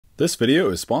This video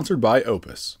is sponsored by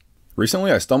Opus.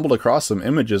 Recently I stumbled across some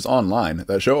images online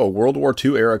that show a World War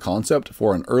II era concept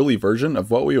for an early version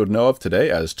of what we would know of today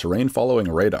as terrain following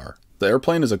radar. The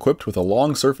airplane is equipped with a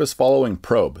long surface following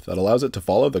probe that allows it to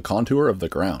follow the contour of the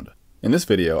ground. In this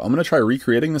video, I'm going to try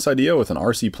recreating this idea with an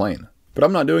RC plane. But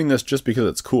I'm not doing this just because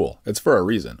it's cool, it's for a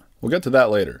reason. We'll get to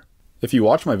that later. If you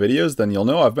watch my videos, then you'll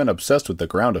know I've been obsessed with the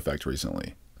ground effect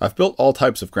recently. I've built all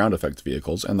types of ground effect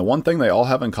vehicles, and the one thing they all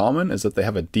have in common is that they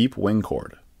have a deep wing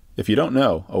chord. If you don't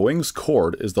know, a wing's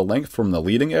chord is the length from the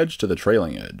leading edge to the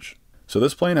trailing edge. So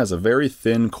this plane has a very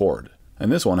thin chord,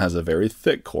 and this one has a very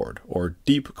thick chord, or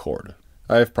deep chord.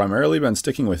 I have primarily been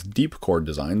sticking with deep chord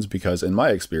designs because, in my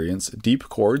experience, deep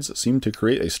chords seem to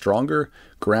create a stronger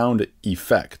ground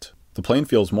effect. The plane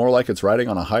feels more like it's riding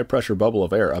on a high-pressure bubble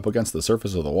of air up against the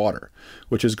surface of the water,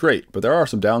 which is great, but there are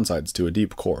some downsides to a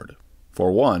deep chord.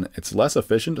 For one, it's less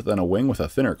efficient than a wing with a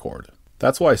thinner chord.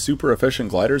 That's why super efficient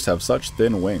gliders have such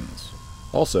thin wings.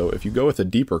 Also, if you go with a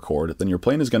deeper chord, then your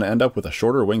plane is going to end up with a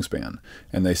shorter wingspan,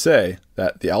 and they say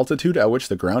that the altitude at which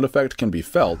the ground effect can be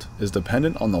felt is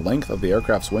dependent on the length of the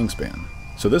aircraft's wingspan.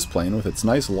 So this plane, with its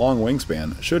nice long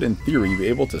wingspan, should in theory be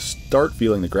able to start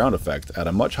feeling the ground effect at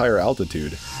a much higher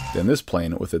altitude than this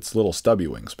plane with its little stubby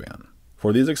wingspan.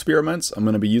 For these experiments, I'm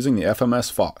going to be using the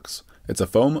FMS Fox. It's a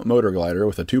foam motor glider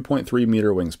with a 2.3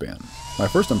 meter wingspan. My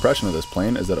first impression of this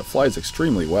plane is that it flies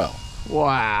extremely well.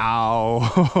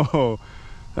 Wow,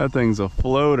 that thing's a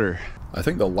floater. I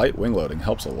think the light wing loading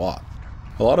helps a lot.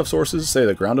 A lot of sources say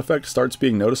the ground effect starts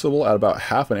being noticeable at about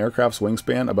half an aircraft's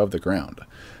wingspan above the ground.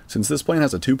 Since this plane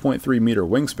has a 2.3 meter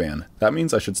wingspan, that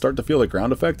means I should start to feel the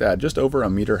ground effect at just over a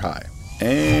meter high.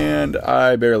 And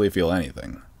I barely feel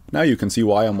anything. Now you can see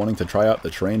why I'm wanting to try out the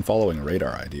terrain following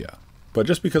radar idea. But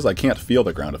just because I can't feel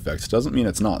the ground effect doesn't mean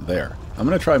it's not there. I'm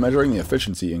going to try measuring the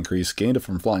efficiency increase gained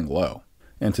from flying low.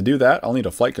 And to do that, I'll need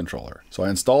a flight controller, so I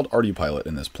installed ArduPilot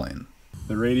in this plane.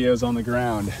 The radio's on the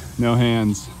ground, no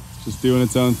hands, just doing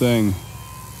its own thing.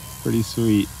 Pretty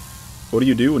sweet. What do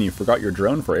you do when you forgot your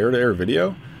drone for air-to-air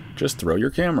video? Just throw your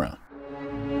camera.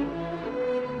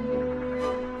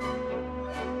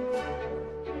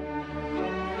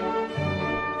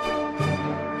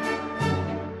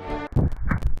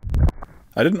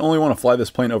 I didn't only want to fly this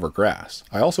plane over grass,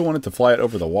 I also wanted to fly it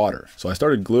over the water, so I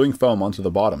started gluing foam onto the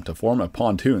bottom to form a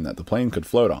pontoon that the plane could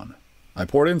float on. I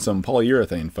poured in some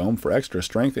polyurethane foam for extra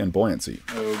strength and buoyancy.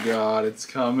 Oh god, it's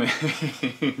coming.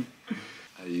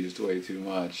 I used way too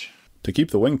much. To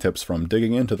keep the wingtips from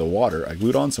digging into the water, I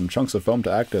glued on some chunks of foam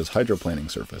to act as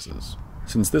hydroplaning surfaces.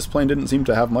 Since this plane didn't seem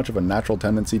to have much of a natural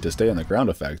tendency to stay in the ground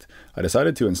effect, I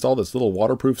decided to install this little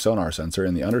waterproof sonar sensor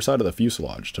in the underside of the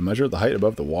fuselage to measure the height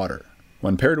above the water.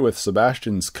 When paired with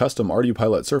Sebastian's custom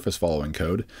ArduPilot surface following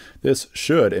code, this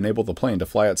should enable the plane to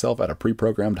fly itself at a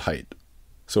pre-programmed height.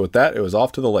 So with that, it was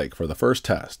off to the lake for the first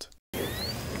test.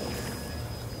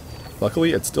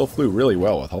 Luckily, it still flew really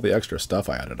well with all the extra stuff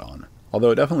I added on,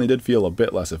 although it definitely did feel a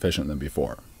bit less efficient than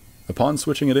before. Upon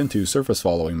switching it into surface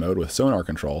following mode with sonar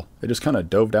control, it just kinda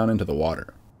dove down into the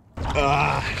water.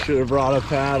 Should have brought a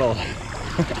paddle.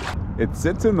 It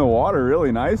sits in the water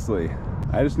really nicely.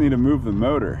 I just need to move the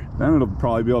motor. Then it'll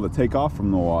probably be able to take off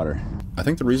from the water. I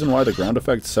think the reason why the ground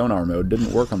effect sonar mode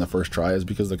didn't work on the first try is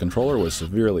because the controller was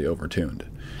severely overtuned.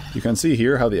 You can see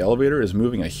here how the elevator is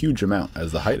moving a huge amount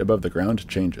as the height above the ground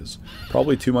changes.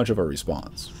 Probably too much of a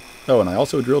response. Oh, and I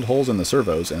also drilled holes in the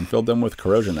servos and filled them with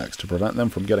Corrosion X to prevent them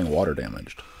from getting water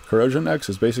damaged. Corrosion X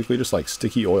is basically just like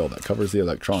sticky oil that covers the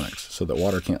electronics so that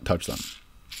water can't touch them.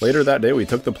 Later that day we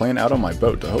took the plane out on my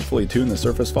boat to hopefully tune the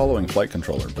surface following flight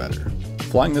controller better.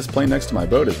 Flying this plane next to my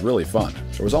boat is really fun.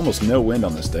 There was almost no wind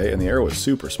on this day and the air was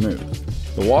super smooth.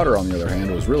 The water, on the other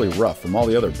hand, was really rough from all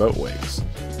the other boat wakes.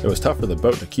 It was tough for the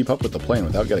boat to keep up with the plane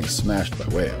without getting smashed by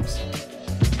waves.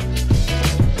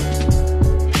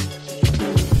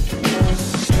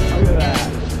 Look at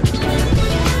that.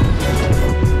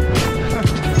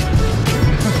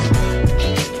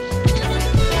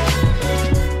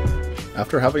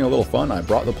 After having a little fun, I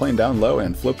brought the plane down low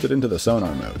and flipped it into the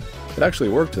sonar mode. It actually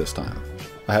worked this time.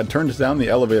 I had turned down the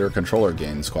elevator controller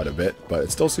gains quite a bit, but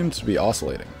it still seemed to be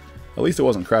oscillating. At least it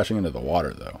wasn't crashing into the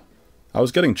water though. I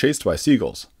was getting chased by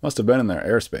seagulls, must have been in their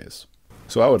airspace.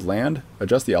 So I would land,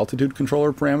 adjust the altitude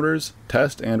controller parameters,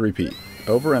 test and repeat,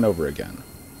 over and over again.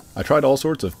 I tried all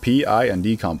sorts of P, I, and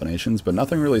D combinations, but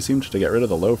nothing really seemed to get rid of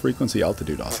the low frequency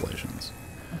altitude oscillations.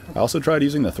 I also tried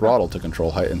using the throttle to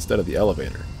control height instead of the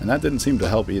elevator, and that didn't seem to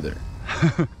help either.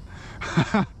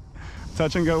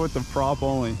 Touch and go with the prop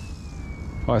only.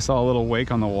 Oh, I saw a little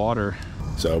wake on the water.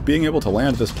 So being able to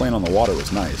land this plane on the water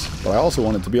was nice, but I also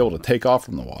wanted to be able to take off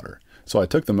from the water. So I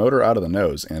took the motor out of the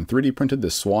nose and 3D printed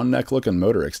this swan neck looking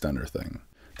motor extender thing.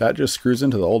 That just screws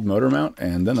into the old motor mount,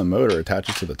 and then the motor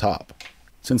attaches to the top.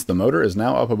 Since the motor is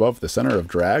now up above the center of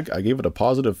drag, I gave it a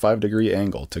positive 5-degree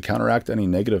angle to counteract any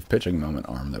negative pitching moment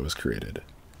arm that was created.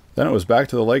 Then it was back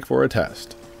to the lake for a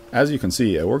test. As you can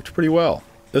see, it worked pretty well.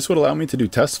 This would allow me to do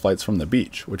test flights from the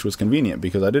beach, which was convenient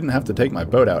because I didn't have to take my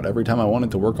boat out every time I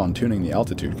wanted to work on tuning the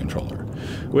altitude controller,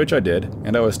 which I did,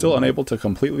 and I was still unable to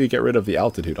completely get rid of the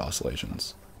altitude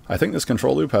oscillations. I think this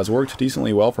control loop has worked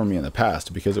decently well for me in the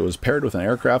past because it was paired with an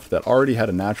aircraft that already had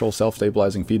a natural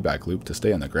self-stabilizing feedback loop to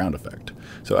stay in the ground effect.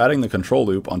 So adding the control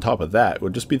loop on top of that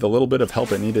would just be the little bit of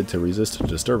help it needed to resist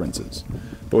disturbances.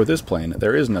 But with this plane,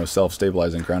 there is no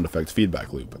self-stabilizing ground effect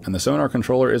feedback loop, and the sonar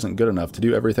controller isn't good enough to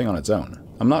do everything on its own.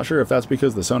 I'm not sure if that's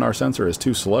because the sonar sensor is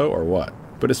too slow or what.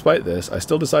 But despite this, I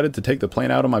still decided to take the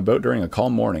plane out on my boat during a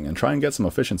calm morning and try and get some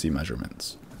efficiency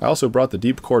measurements. I also brought the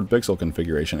deep chord Bixel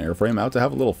configuration airframe out to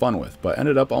have a little fun with, but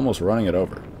ended up almost running it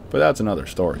over. But that's another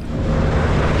story.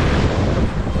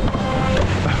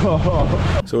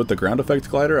 So with the ground effect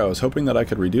glider, I was hoping that I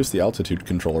could reduce the altitude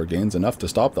controller gains enough to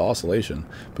stop the oscillation,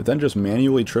 but then just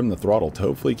manually trim the throttle to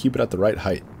hopefully keep it at the right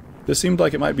height. This seemed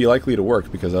like it might be likely to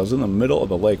work because I was in the middle of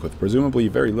the lake with presumably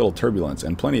very little turbulence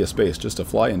and plenty of space just to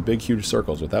fly in big huge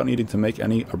circles without needing to make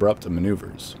any abrupt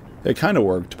maneuvers. It kinda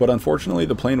worked, but unfortunately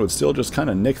the plane would still just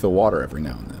kinda nick the water every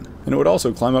now and then. And it would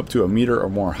also climb up to a meter or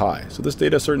more high, so this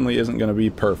data certainly isn't going to be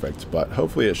perfect, but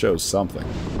hopefully it shows something.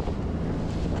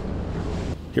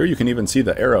 Here you can even see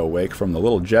the arrow wake from the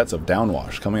little jets of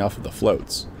downwash coming off of the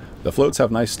floats. The floats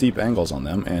have nice steep angles on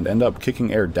them and end up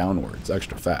kicking air downwards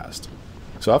extra fast.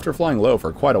 So after flying low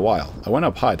for quite a while, I went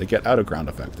up high to get out of ground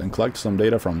effect and collect some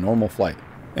data from normal flight.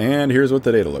 And here's what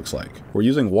the data looks like. We're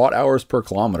using watt-hours per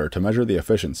kilometer to measure the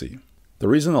efficiency. The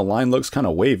reason the line looks kind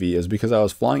of wavy is because I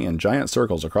was flying in giant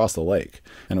circles across the lake,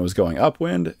 and it was going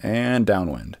upwind and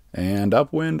downwind, and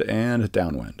upwind and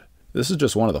downwind. This is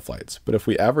just one of the flights, but if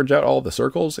we average out all the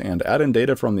circles and add in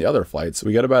data from the other flights,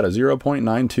 we get about a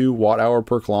 0.92 watt-hour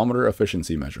per kilometer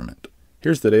efficiency measurement.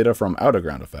 Here's the data from out of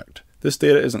ground effect. This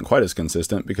data isn't quite as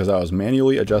consistent because I was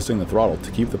manually adjusting the throttle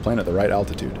to keep the plane at the right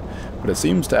altitude, but it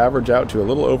seems to average out to a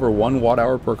little over 1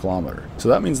 watt-hour per kilometer. So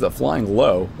that means that flying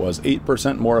low was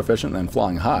 8% more efficient than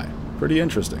flying high. Pretty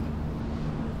interesting.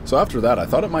 So after that, I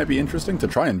thought it might be interesting to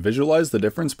try and visualize the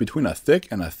difference between a thick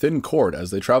and a thin cord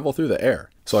as they travel through the air.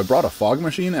 So I brought a fog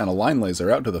machine and a line laser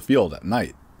out to the field at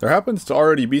night. There happens to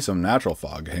already be some natural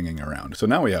fog hanging around, so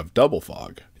now we have double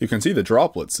fog. You can see the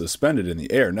droplets suspended in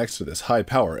the air next to this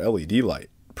high-power LED light.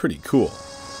 Pretty cool.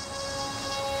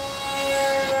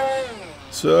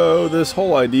 So this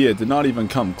whole idea did not even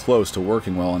come close to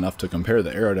working well enough to compare the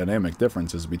aerodynamic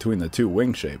differences between the two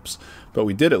wing shapes, but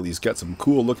we did at least get some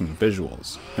cool looking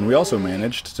visuals. And we also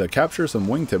managed to capture some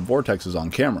wingtip vortexes on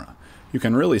camera. You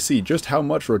can really see just how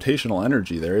much rotational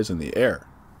energy there is in the air.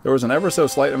 There was an ever so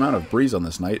slight amount of breeze on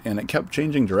this night, and it kept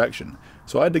changing direction,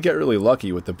 so I had to get really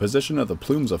lucky with the position of the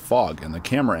plumes of fog and the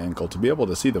camera angle to be able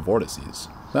to see the vortices.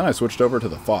 Then I switched over to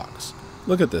the Fox.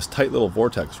 Look at this tight little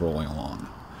vortex rolling along.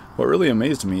 What really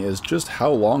amazed me is just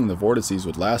how long the vortices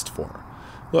would last for.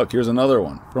 Look, here's another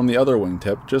one, from the other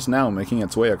wingtip, just now making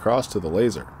its way across to the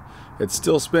laser. It's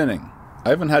still spinning. I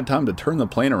haven't had time to turn the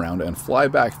plane around and fly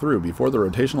back through before the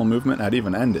rotational movement had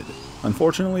even ended.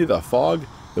 Unfortunately, the fog,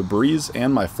 the breeze,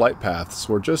 and my flight paths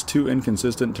were just too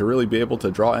inconsistent to really be able to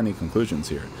draw any conclusions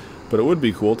here, but it would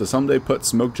be cool to someday put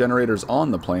smoke generators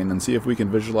on the plane and see if we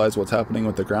can visualize what's happening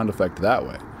with the ground effect that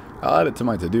way. I'll add it to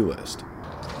my to-do list.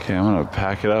 Okay, I'm gonna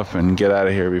pack it up and get out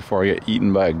of here before I get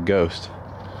eaten by a ghost.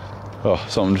 Oh,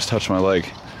 something just touched my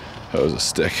leg. That was a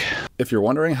stick. If you're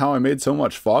wondering how I made so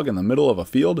much fog in the middle of a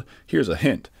field, here's a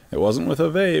hint. It wasn't with a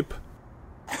vape.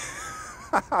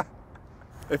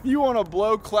 If you want to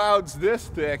blow clouds this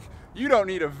thick, you don't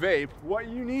need a vape. What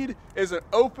you need is an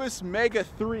Opus Mega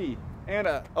 3 and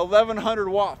a 1100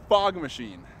 watt fog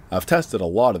machine. I've tested a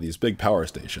lot of these big power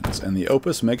stations, and the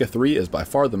Opus Mega 3 is by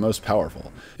far the most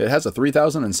powerful. It has a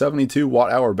 3072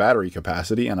 watt-hour battery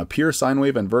capacity and a pure sine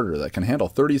wave inverter that can handle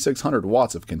 3600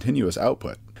 watts of continuous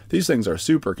output. These things are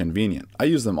super convenient. I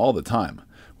use them all the time,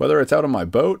 whether it's out on my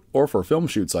boat or for film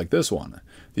shoots like this one.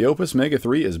 The Opus Mega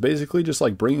 3 is basically just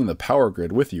like bringing the power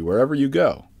grid with you wherever you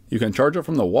go. You can charge it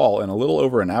from the wall in a little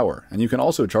over an hour, and you can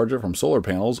also charge it from solar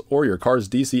panels or your car's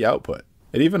DC output.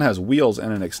 It even has wheels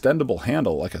and an extendable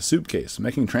handle like a suitcase,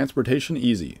 making transportation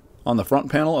easy. On the front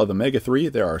panel of the Mega 3,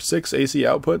 there are 6 AC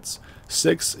outputs,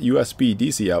 6 USB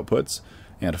DC outputs,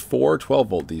 and 4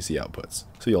 12-volt DC outputs,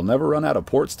 so you'll never run out of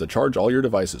ports to charge all your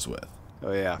devices with.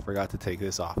 Oh yeah, I forgot to take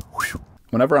this off.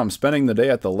 Whenever I'm spending the day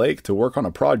at the lake to work on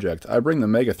a project, I bring the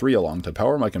Mega 3 along to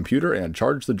power my computer and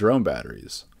charge the drone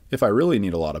batteries. If I really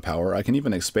need a lot of power, I can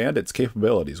even expand its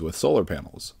capabilities with solar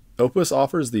panels. Opus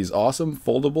offers these awesome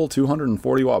foldable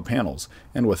 240 watt panels,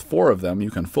 and with 4 of them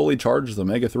you can fully charge the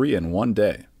Mega 3 in one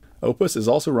day. Opus is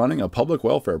also running a public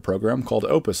welfare program called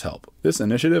Opus Help. This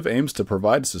initiative aims to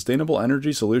provide sustainable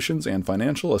energy solutions and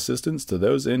financial assistance to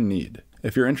those in need.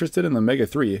 If you're interested in the Mega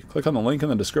 3, click on the link in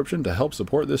the description to help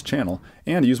support this channel,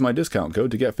 and use my discount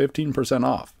code to get 15%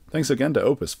 off. Thanks again to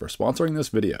Opus for sponsoring this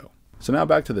video. So now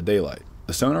back to the daylight.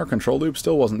 The sonar control loop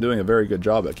still wasn't doing a very good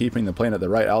job at keeping the plane at the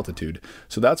right altitude,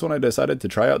 so that's when I decided to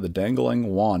try out the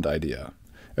dangling wand idea.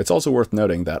 It's also worth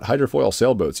noting that hydrofoil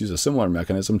sailboats use a similar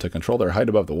mechanism to control their height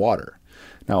above the water.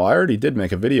 Now, I already did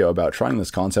make a video about trying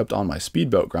this concept on my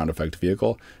speedboat ground effect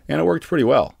vehicle, and it worked pretty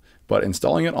well, but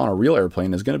installing it on a real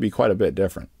airplane is going to be quite a bit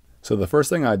different. So the first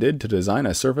thing I did to design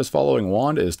a surface-following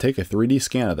wand is take a 3D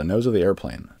scan of the nose of the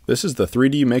airplane. This is the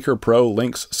 3D Maker Pro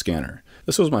Lynx scanner.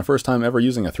 This was my first time ever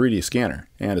using a 3D scanner,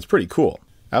 and it's pretty cool.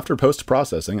 After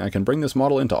post-processing, I can bring this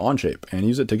model into Onshape and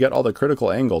use it to get all the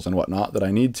critical angles and whatnot that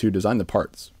I need to design the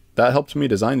parts. That helped me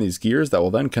design these gears that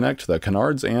will then connect the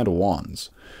canards and wands.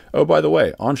 Oh, by the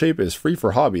way, Onshape is free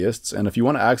for hobbyists, and if you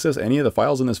want to access any of the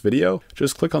files in this video,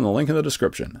 just click on the link in the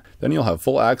description. Then you'll have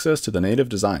full access to the native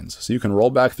designs, so you can roll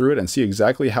back through it and see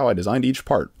exactly how I designed each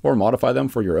part, or modify them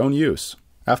for your own use.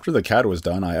 After the CAD was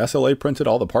done, I SLA printed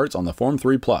all the parts on the Form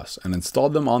 3 Plus and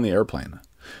installed them on the airplane.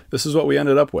 This is what we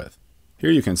ended up with. Here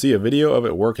you can see a video of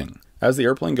it working. As the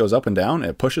airplane goes up and down,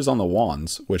 it pushes on the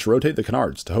wands, which rotate the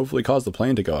canards to hopefully cause the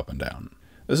plane to go up and down.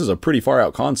 This is a pretty far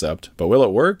out concept, but will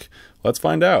it work? Let's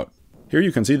find out. Here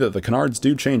you can see that the canards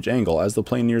do change angle as the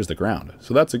plane nears the ground,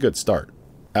 so that's a good start.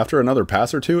 After another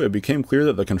pass or two, it became clear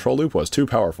that the control loop was too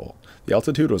powerful. The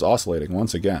altitude was oscillating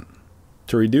once again.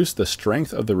 To reduce the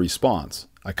strength of the response,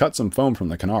 I cut some foam from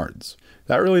the canards.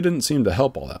 That really didn't seem to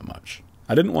help all that much.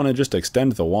 I didn't want to just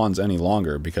extend the wands any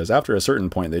longer because after a certain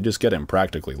point they just get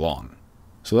impractically long.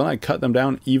 So then I cut them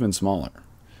down even smaller.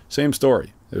 Same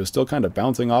story, it was still kind of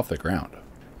bouncing off the ground.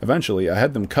 Eventually I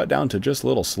had them cut down to just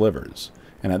little slivers,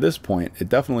 and at this point it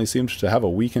definitely seemed to have a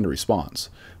weakened response,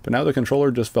 but now the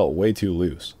controller just felt way too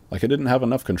loose, like it didn't have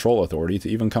enough control authority to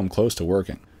even come close to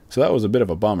working. So that was a bit of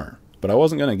a bummer, but I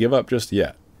wasn't going to give up just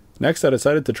yet. Next I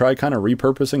decided to try kind of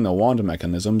repurposing the wand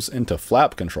mechanisms into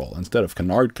flap control instead of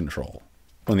canard control.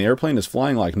 When the airplane is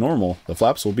flying like normal, the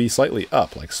flaps will be slightly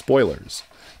up, like spoilers.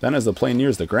 Then as the plane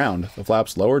nears the ground, the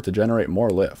flaps lower to generate more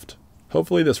lift.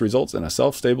 Hopefully this results in a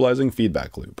self-stabilizing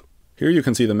feedback loop. Here you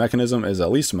can see the mechanism is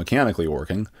at least mechanically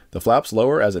working. The flaps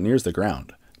lower as it nears the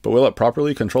ground. But will it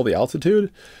properly control the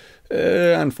altitude?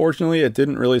 Unfortunately, it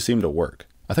didn't really seem to work.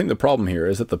 I think the problem here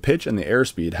is that the pitch and the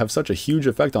airspeed have such a huge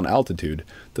effect on altitude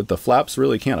that the flaps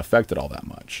really can't affect it all that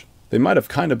much. They might have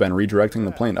kind of been redirecting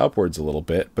the plane upwards a little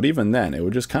bit, but even then it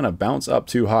would just kind of bounce up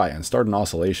too high and start an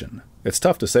oscillation. It's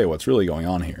tough to say what's really going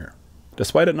on here.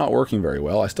 Despite it not working very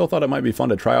well, I still thought it might be fun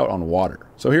to try out on water.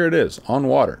 So here it is, on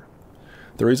water.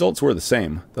 The results were the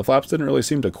same. The flaps didn't really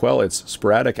seem to quell its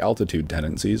sporadic altitude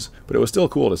tendencies, but it was still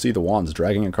cool to see the wands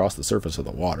dragging across the surface of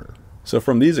the water. So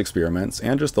from these experiments,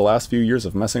 and just the last few years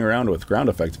of messing around with ground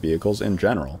effect vehicles in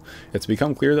general, it's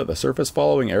become clear that the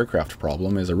surface-following aircraft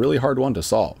problem is a really hard one to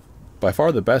solve. By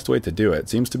far the best way to do it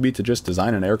seems to be to just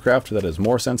design an aircraft that is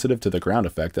more sensitive to the ground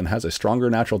effect and has a stronger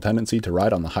natural tendency to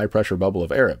ride on the high-pressure bubble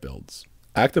of air it builds.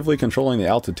 Actively controlling the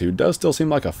altitude does still seem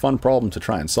like a fun problem to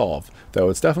try and solve,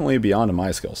 though it's definitely beyond my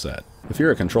skill set. If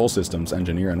you're a control systems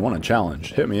engineer and want a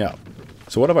challenge, hit me up.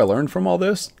 So what have I learned from all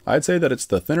this? I'd say that it's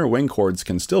the thinner wing chords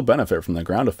can still benefit from the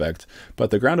ground effect,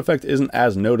 but the ground effect isn't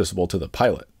as noticeable to the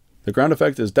pilot. The ground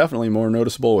effect is definitely more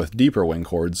noticeable with deeper wing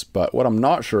chords, but what I'm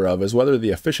not sure of is whether the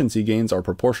efficiency gains are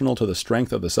proportional to the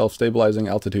strength of the self-stabilizing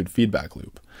altitude feedback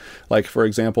loop. Like, for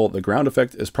example, the ground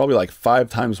effect is probably like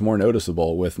 5 times more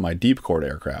noticeable with my deep chord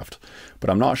aircraft, but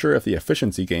I'm not sure if the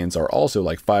efficiency gains are also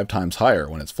like 5 times higher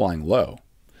when it's flying low.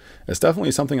 It's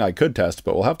definitely something I could test,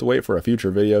 but we'll have to wait for a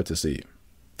future video to see.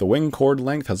 The wing chord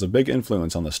length has a big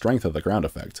influence on the strength of the ground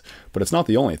effect, but it's not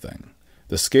the only thing.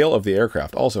 The scale of the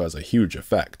aircraft also has a huge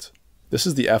effect. This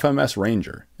is the FMS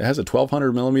Ranger. It has a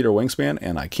 1200mm wingspan,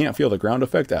 and I can't feel the ground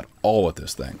effect at all with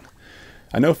this thing.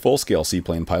 I know full-scale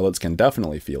seaplane pilots can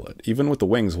definitely feel it, even with the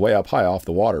wings way up high off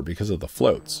the water because of the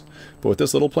floats. But with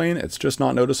this little plane, it's just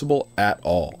not noticeable at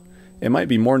all. It might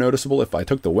be more noticeable if I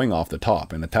took the wing off the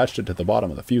top and attached it to the bottom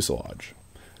of the fuselage.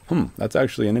 That's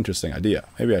actually an interesting idea.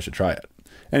 Maybe I should try it.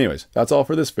 Anyways, that's all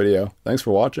for this video. Thanks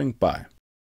for watching. Bye.